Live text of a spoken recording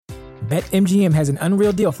BetMGM has an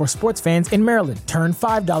unreal deal for sports fans in Maryland. Turn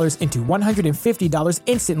 $5 into $150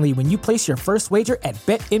 instantly when you place your first wager at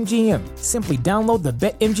BetMGM. Simply download the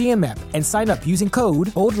BetMGM app and sign up using code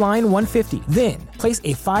OldLine150. Then, place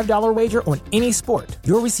a $5 wager on any sport.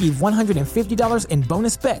 You'll receive $150 in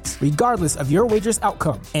bonus bets, regardless of your wager's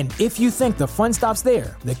outcome. And if you think the fun stops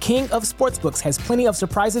there, the King of Sportsbooks has plenty of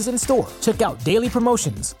surprises in store. Check out daily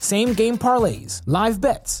promotions, same-game parlays, live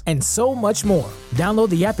bets, and so much more. Download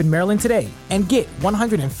the app in Maryland today and get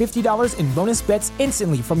 $150 in bonus bets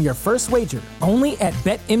instantly from your first wager. Only at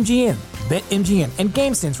BetMGM. BetMGM and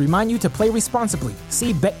GameSense remind you to play responsibly.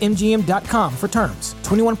 See BetMGM.com for terms.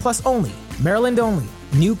 21 plus only. Maryland only.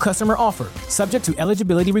 New customer offer. Subject to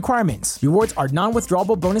eligibility requirements. Rewards are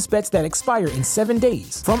non-withdrawable bonus bets that expire in 7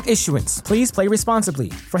 days. From issuance, please play responsibly.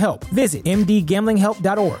 For help, visit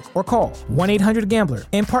mdgamblinghelp.org or call 1-800-GAMBLER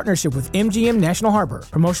in partnership with MGM National Harbor.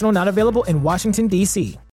 Promotional not available in Washington,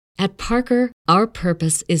 D.C. At Parker, our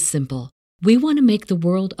purpose is simple. We want to make the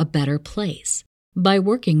world a better place. By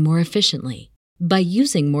working more efficiently, by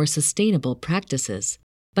using more sustainable practices,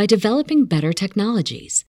 by developing better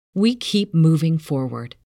technologies, we keep moving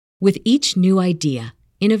forward. With each new idea,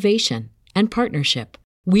 innovation, and partnership,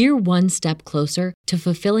 we're one step closer to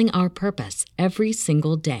fulfilling our purpose every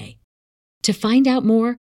single day. To find out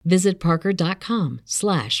more, visit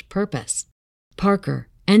parker.com/purpose. Parker,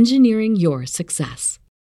 engineering your success.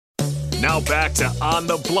 Now back to On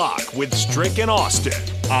the Block with Strick and Austin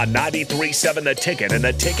on 93.7 The Ticket and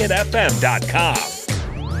theticketfm.com.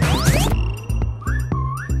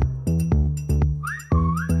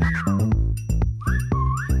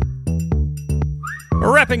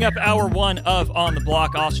 We're wrapping up hour one of On the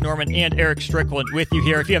Block. Austin Norman and Eric Strickland with you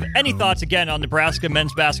here. If you have any thoughts, again, on Nebraska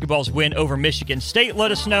men's basketball's win over Michigan State,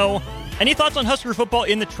 let us know. Any thoughts on Husker football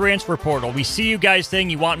in the transfer portal? We see you guys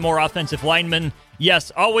saying you want more offensive linemen.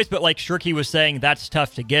 Yes, always, but like Stricky was saying, that's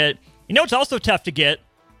tough to get. You know it's also tough to get?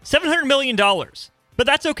 $700 million. But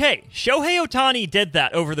that's okay. Shohei Ohtani did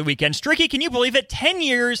that over the weekend. Stricky, can you believe it? 10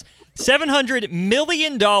 years, $700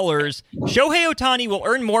 million. Shohei Ohtani will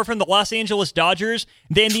earn more from the Los Angeles Dodgers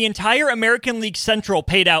than the entire American League Central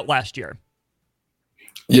paid out last year.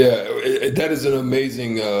 Yeah, that is an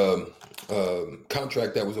amazing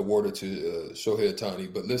contract that was awarded to Shohei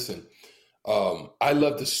Ohtani. But listen, I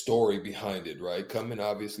love the story behind it, right? Coming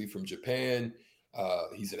obviously from Japan.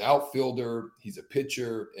 He's an outfielder. He's a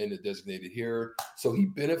pitcher and a designated hitter. So he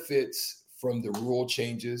benefits from the rule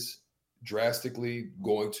changes drastically,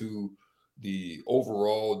 going to the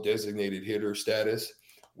overall designated hitter status,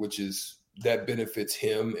 which is that benefits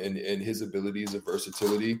him and his abilities of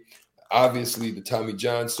versatility. Obviously, the Tommy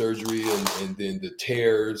John surgery and then the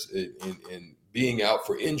tears and being out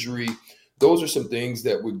for injury, those are some things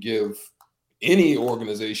that would give any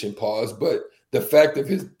organization pause. But the fact of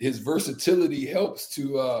his versatility helps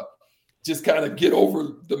to just kind of get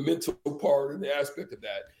over the mental part and the aspect of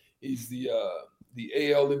that. He's the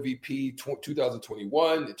AL MVP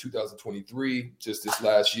 2021 and 2023, just this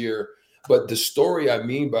last year. But the story I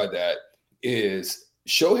mean by that is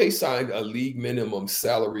Shohei signed a league minimum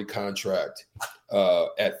salary contract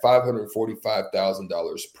at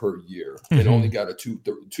 $545,000 per year, and only got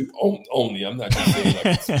only. I'm not just saying like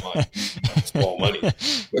it's small money,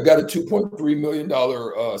 but got a $2.3 million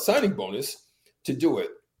signing bonus to do it.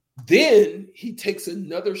 Then he takes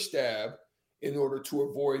another stab in order to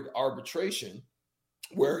avoid arbitration,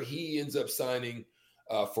 where he ends up signing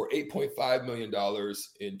for $8.5 million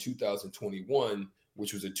in 2021,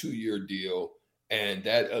 which was a 2-year deal. And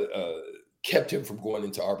that kept him from going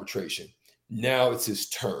into arbitration. Now it's his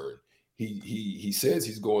turn. He says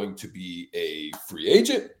he's going to be a free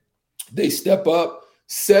agent. They step up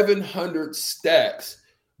 700 stacks,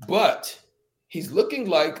 but he's looking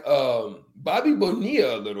like Bobby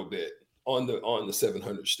Bonilla a little bit on the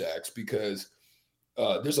 700 stacks, because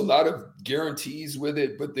there's a lot of guarantees with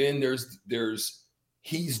it. But then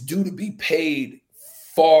he's due to be paid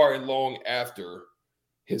far and long after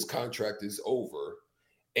his contract is over,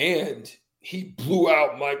 and he blew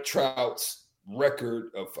out Mike Trout's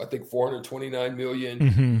record of, I think, $429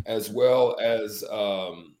 million, as well as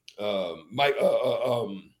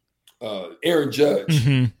Aaron Judge.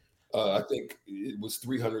 I think it was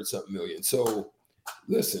 300-something million. So,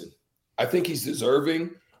 listen, I think he's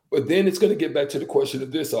deserving, but then it's going to get back to the question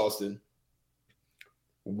of this, Austin.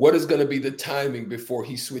 What is going to be the timing before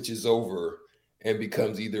he switches over and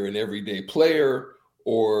becomes either an everyday player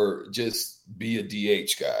or just be a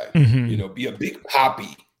DH guy, be a big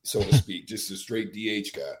poppy, so to speak, just a straight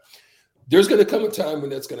DH guy? There's going to come a time when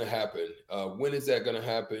that's going to happen. When is that going to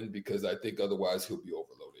happen? Because I think otherwise he'll be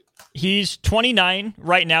overloaded. He's 29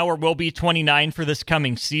 right now, or will be 29 for this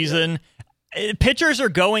coming season. Pitchers are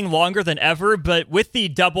going longer than ever, but with the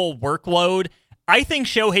double workload, I think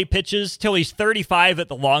Shohei pitches till he's 35 at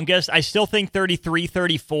the longest. I still think 33,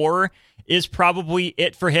 34 is probably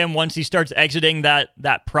it for him once he starts exiting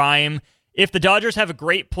that prime. If the Dodgers have a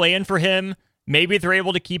great plan for him, maybe they're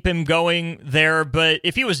able to keep him going there. But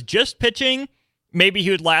if he was just pitching, maybe he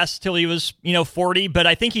would last till he was, 40. But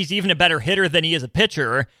I think he's even a better hitter than he is a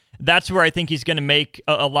pitcher. That's where I think he's going to make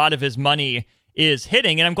a lot of his money is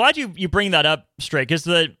hitting. And I'm glad you bring that up, Stray, because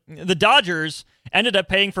the Dodgers ended up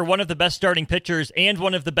paying for one of the best starting pitchers and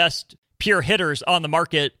one of the best pure hitters on the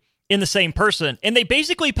market in the same person. And they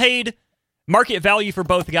basically paid market value for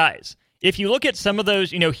both guys. If you look at some of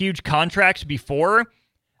those, huge contracts before,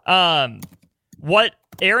 what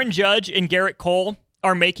Aaron Judge and Garrett Cole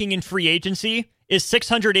are making in free agency is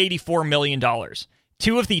 $684 million.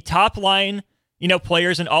 Two of the top line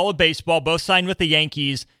players in all of baseball, both signed with the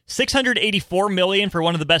Yankees. $684 million for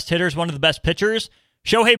one of the best hitters, one of the best pitchers.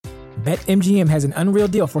 Shohei. BetMGM has an unreal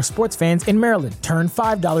deal for sports fans in Maryland. Turn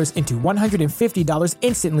 $5 into $150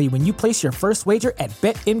 instantly when you place your first wager at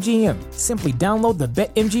BetMGM. Simply download the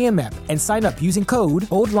BetMGM app and sign up using code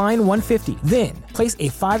OldLine150. Then, place a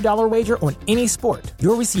 $5 wager on any sport.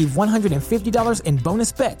 You'll receive $150 in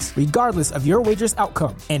bonus bets, regardless of your wager's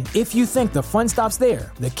outcome. And if you think the fun stops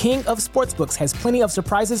there, the king of sportsbooks has plenty of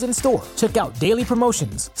surprises in store. Check out daily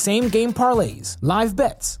promotions, same-game parlays, live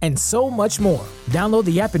bets, and so much more. Download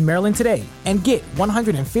the app in Maryland today and get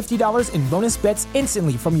 $150 in bonus bets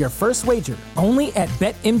instantly from your first wager. Only at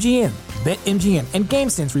BetMGM. BetMGM and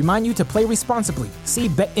GameSense remind you to play responsibly. See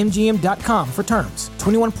BetMGM.com for terms.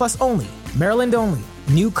 21 plus only. Maryland only.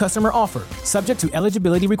 New customer offer. Subject to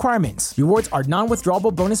eligibility requirements. Rewards are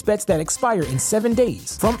non-withdrawable bonus bets that expire in 7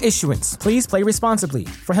 days. From issuance, please play responsibly.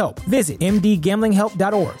 For help, visit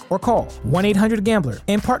mdgamblinghelp.org or call 1-800-GAMBLER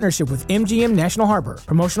in partnership with MGM National Harbor.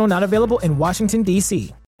 Promotional not available in Washington,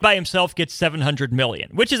 D.C. By himself gets $700 million,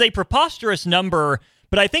 which is a preposterous number,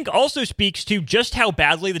 but I think also speaks to just how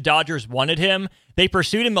badly the Dodgers wanted him. They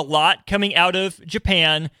pursued him a lot coming out of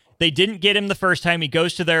Japan. They didn't get him the first time. He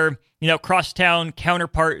goes to their, crosstown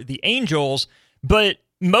counterpart, the Angels. But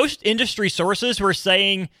most industry sources were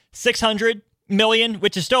saying $600 million,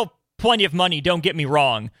 which is still plenty of money, don't get me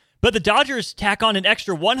wrong. But the Dodgers tack on an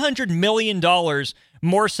extra $100 million,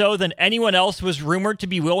 more so than anyone else was rumored to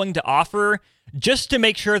be willing to offer, just to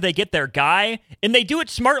make sure they get their guy. And they do it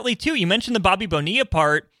smartly, too. You mentioned the Bobby Bonilla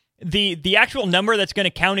part. The actual number that's going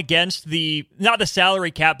to count against not the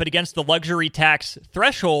salary cap, but against the luxury tax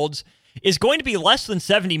thresholds is going to be less than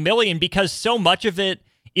 $70 million because so much of it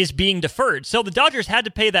is being deferred. So the Dodgers had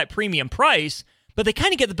to pay that premium price, but they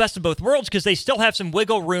kind of get the best of both worlds because they still have some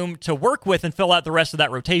wiggle room to work with and fill out the rest of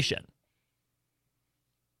that rotation.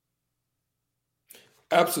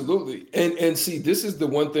 Absolutely. And see, this is the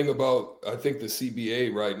one thing about, I think, the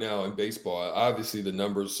CBA right now in baseball. Obviously, the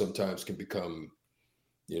numbers sometimes can become,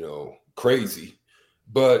 crazy.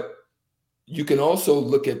 But you can also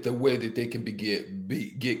look at the way that they can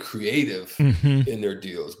get creative in their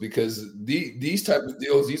deals, because these type of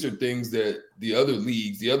deals, these are things that the other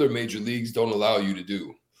leagues, the other major leagues don't allow you to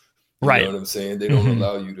do. You know what I'm saying? They don't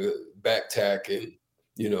allow you to backtack and,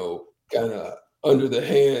 kind of under the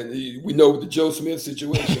hand. We know with the Joe Smith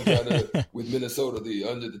situation, kind of with Minnesota, the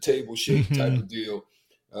under the table shake type of deal.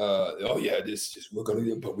 We're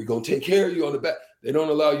gonna take care of you on the back. They don't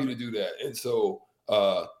allow you to do that, and so.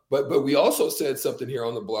 But we also said something here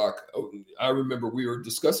on the block. I remember we were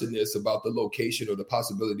discussing this about the location or the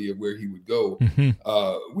possibility of where he would go.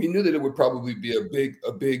 We knew that it would probably be a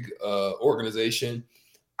big organization.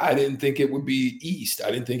 I didn't think it would be East. I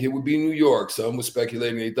didn't think it would be New York. Some was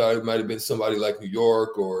speculating they thought it might have been somebody like New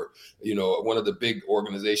York or, one of the big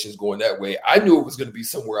organizations going that way. I knew it was going to be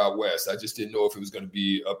somewhere out west. I just didn't know if it was going to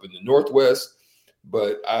be up in the Northwest.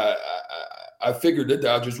 But I figured the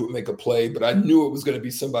Dodgers would make a play, but I knew it was going to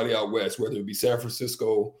be somebody out west, whether it be San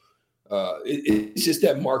Francisco. It's just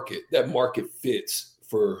that market. That market fits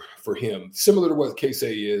for him, similar to what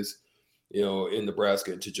Keisei is. In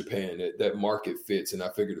Nebraska and to Japan, that market fits, and I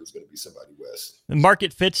figured it was going to be somebody west. The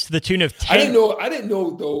market fits to the tune of 10. I didn't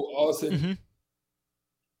know though, Austin.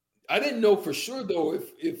 I didn't know for sure though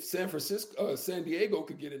if San Diego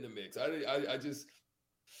could get in the mix. I just,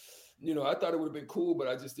 I thought it would have been cool, but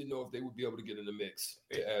I just didn't know if they would be able to get in the mix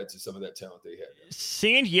and add to some of that talent they had.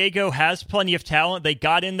 San Diego has plenty of talent. They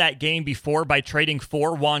got in that game before by trading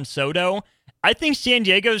for Juan Soto. I think San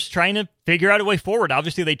Diego's trying to figure out a way forward.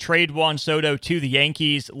 Obviously, they trade Juan Soto to the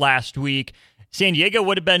Yankees last week. San Diego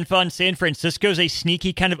would have been fun. San Francisco's a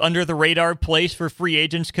sneaky kind of under-the-radar place for free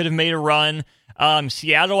agents, could have made a run.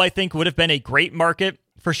 Seattle, I think, would have been a great market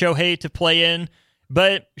for Shohei to play in,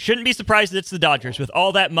 but shouldn't be surprised that it's the Dodgers. With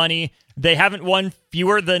all that money, they haven't won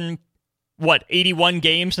fewer than, 81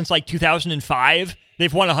 games since like 2005.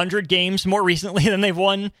 They've won 100 games more recently than they've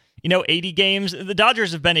won, 80 games. The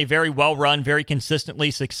Dodgers have been a very well-run, very consistently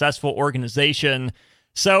successful organization.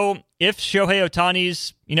 So if Shohei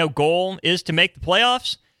Ohtani's, goal is to make the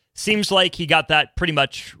playoffs, seems like he got that pretty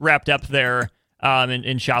much wrapped up there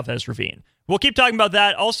in Chavez Ravine. We'll keep talking about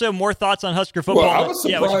that. Also, more thoughts on Husker football. Well, I was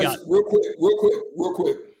surprised, real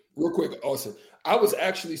quick, Austin. I was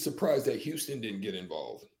actually surprised that Houston didn't get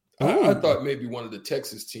involved. I thought maybe one of the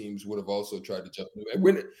Texas teams would have also tried to jump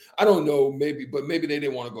in. I don't know, maybe they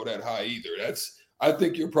didn't want to go that high either. I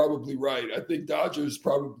think you're probably right. I think Dodgers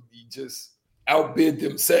probably just outbid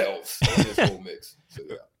themselves in this whole mix. So,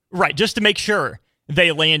 yeah. Right, just to make sure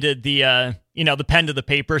they landed the the pen to the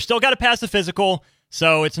paper. Still got to pass the physical,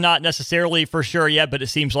 so it's not necessarily for sure yet, but it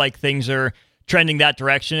seems like things are trending that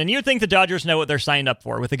direction. And you'd think the Dodgers know what they're signing up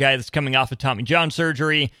for with a guy that's coming off of Tommy John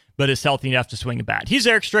surgery, but is healthy enough to swing a bat. He's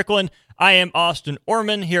Eric Strickland. I am Austin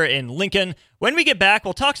Orman here in Lincoln. When we get back,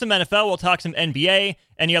 we'll talk some NFL, we'll talk some NBA,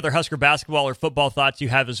 any other Husker basketball or football thoughts you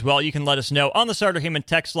have as well. You can let us know on the Sartor Heyman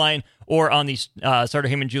text line or on the Sartor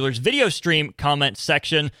Heyman Jewelers video stream comment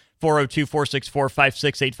section,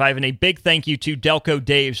 402-464-5685. And a big thank you to Delco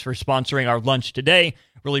Dave's for sponsoring our lunch today.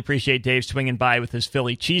 Really appreciate Dave swinging by with his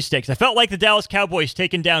Philly cheesesteaks. I felt like the Dallas Cowboys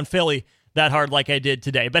taking down Philly that hard like I did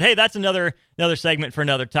today. But hey, that's another segment for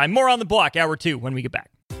another time. More on the block, hour 2, when we get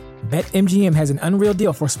back. BetMGM has an unreal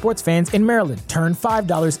deal for sports fans in Maryland. Turn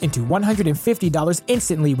 $5 into $150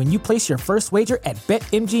 instantly when you place your first wager at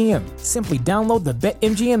BetMGM. Simply download the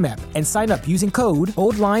BetMGM app and sign up using code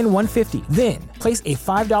OldLine150. Then, place a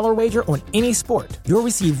 $5 wager on any sport. You'll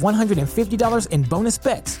receive $150 in bonus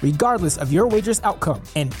bets, regardless of your wager's outcome.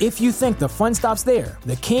 And if you think the fun stops there,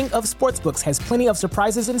 the king of sportsbooks has plenty of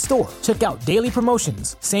surprises in store. Check out daily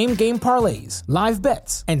promotions, same-game parlays, live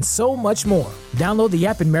bets, and so much more. Download the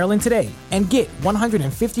app in Maryland today and get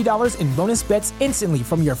 $150 in bonus bets instantly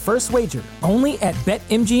from your first wager. Only at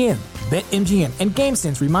BetMGM. BetMGM and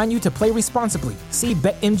GameSense remind you to play responsibly. See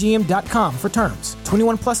BetMGM.com for terms.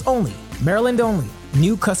 21 plus only. Maryland only.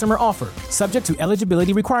 New customer offer. Subject to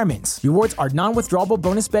eligibility requirements. Rewards are non-withdrawable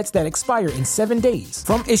bonus bets that expire in 7 days.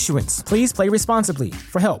 From issuance, please play responsibly.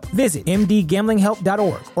 For help, visit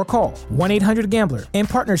mdgamblinghelp.org or call 1-800-GAMBLER in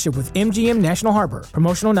partnership with MGM National Harbor.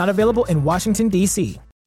 Promotional not available in Washington, D.C.